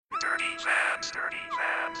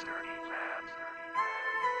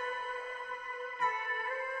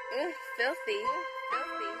Filthy.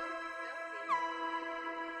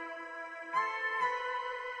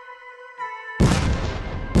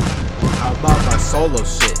 I'm on my solo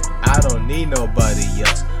shit, I don't need nobody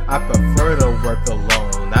else. I prefer to work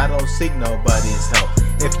alone, I don't seek nobody's help.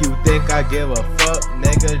 If you think I give a fuck,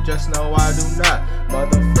 nigga, just know I do not.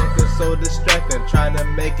 Motherfucker so distracted, trying to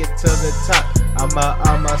make it to the top. I'm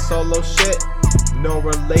on my solo shit, no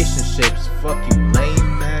relationships. Fuck you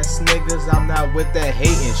lame ass niggas, I'm not with that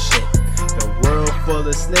hating shit. The world full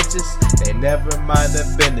of snitches, they never mind their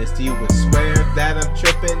business. You would swear that I'm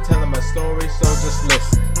tripping, telling my story, so just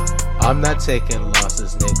listen. I'm not taking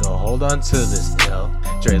losses, nigga, hold on to this L.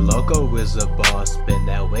 Dre Loco is a boss, been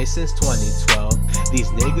that way since 2012. These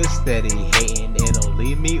niggas steady hating, it don't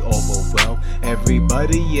leave me overwhelmed.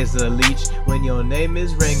 Everybody is a leech when your name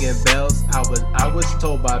is ringing bells. I was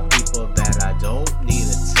told by people that I don't need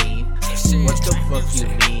a team. What the fuck you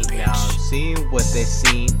mean? Now I'm seeing what they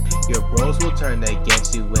seen. Your bros will turn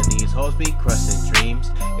against you when these hoes be crushing dreams.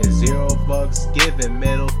 It's 0 bucks given,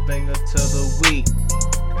 middle finger to the weak.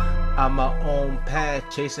 I'm my own path,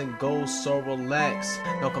 chasing goals, so relax.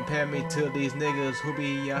 Don't compare me to these niggas who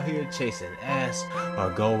be out here chasing ass or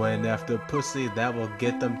going after pussy that will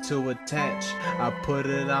get them to attach. I put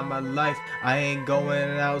it on my life, I ain't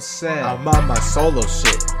going outside. I'm on my solo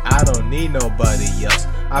shit, I don't need nobody else.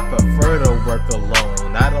 I prefer to work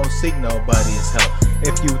alone, I don't seek nobody's help.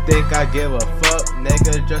 If you think I give a fuck,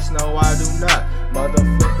 nigga, just know I do not.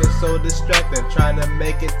 Motherfucker so distracted, trying to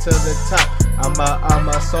make it to the top. I'm on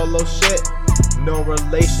my solo shit, no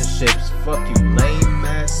relationships. Fuck you lame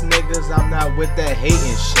ass niggas, I'm not with that hating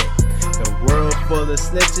shit. The world full of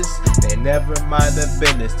snitches, they never mind their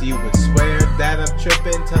business. You would swear that I'm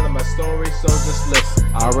tripping, telling my story, so just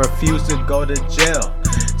listen. I refuse to go to jail,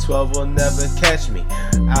 12 will never catch me.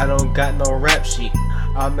 I don't got no rap sheet,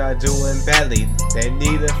 I'm not doing badly. They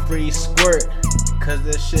need a free squirt, cause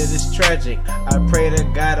this shit is tragic. I pray to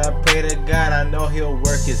God, I know he'll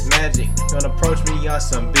work his magic. Don't approach me on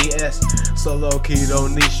some BS, so low key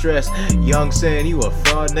don't need stress. Young saying you a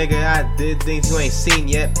fraud, nigga, I did things you ain't seen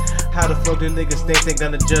yet. How the fuck do niggas think they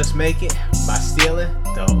gonna just make it? By stealing?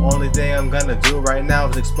 The only thing I'm gonna do right now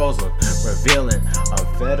is expose them, revealing. I'm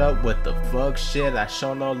fed up with the fuck shit, I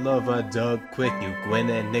show no love, I dug quick. You gwin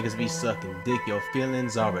and niggas be sucking dick, your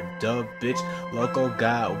feelings are a dub, bitch. Loco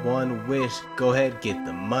got one wish, go ahead get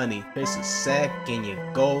the money. Face a sack in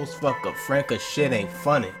your goals, fuck a friend, cause shit ain't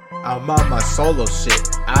funny. I'm on my solo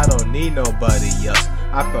shit, I don't need nobody else.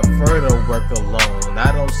 I prefer to work alone,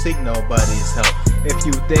 I don't seek nobody's help. If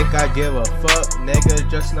you think I give a fuck, nigga,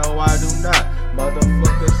 just know I do not.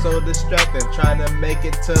 Motherfucker so distracted, trying to make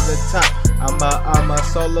it to the top. I'm on my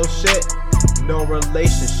solo shit, no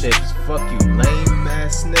relationships. Fuck you lame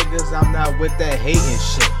ass niggas, I'm not with that hating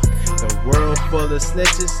shit. The world full of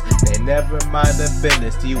snitches, they never mind their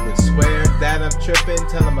business. You would swear that I'm tripping,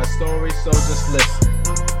 telling my story, so just listen.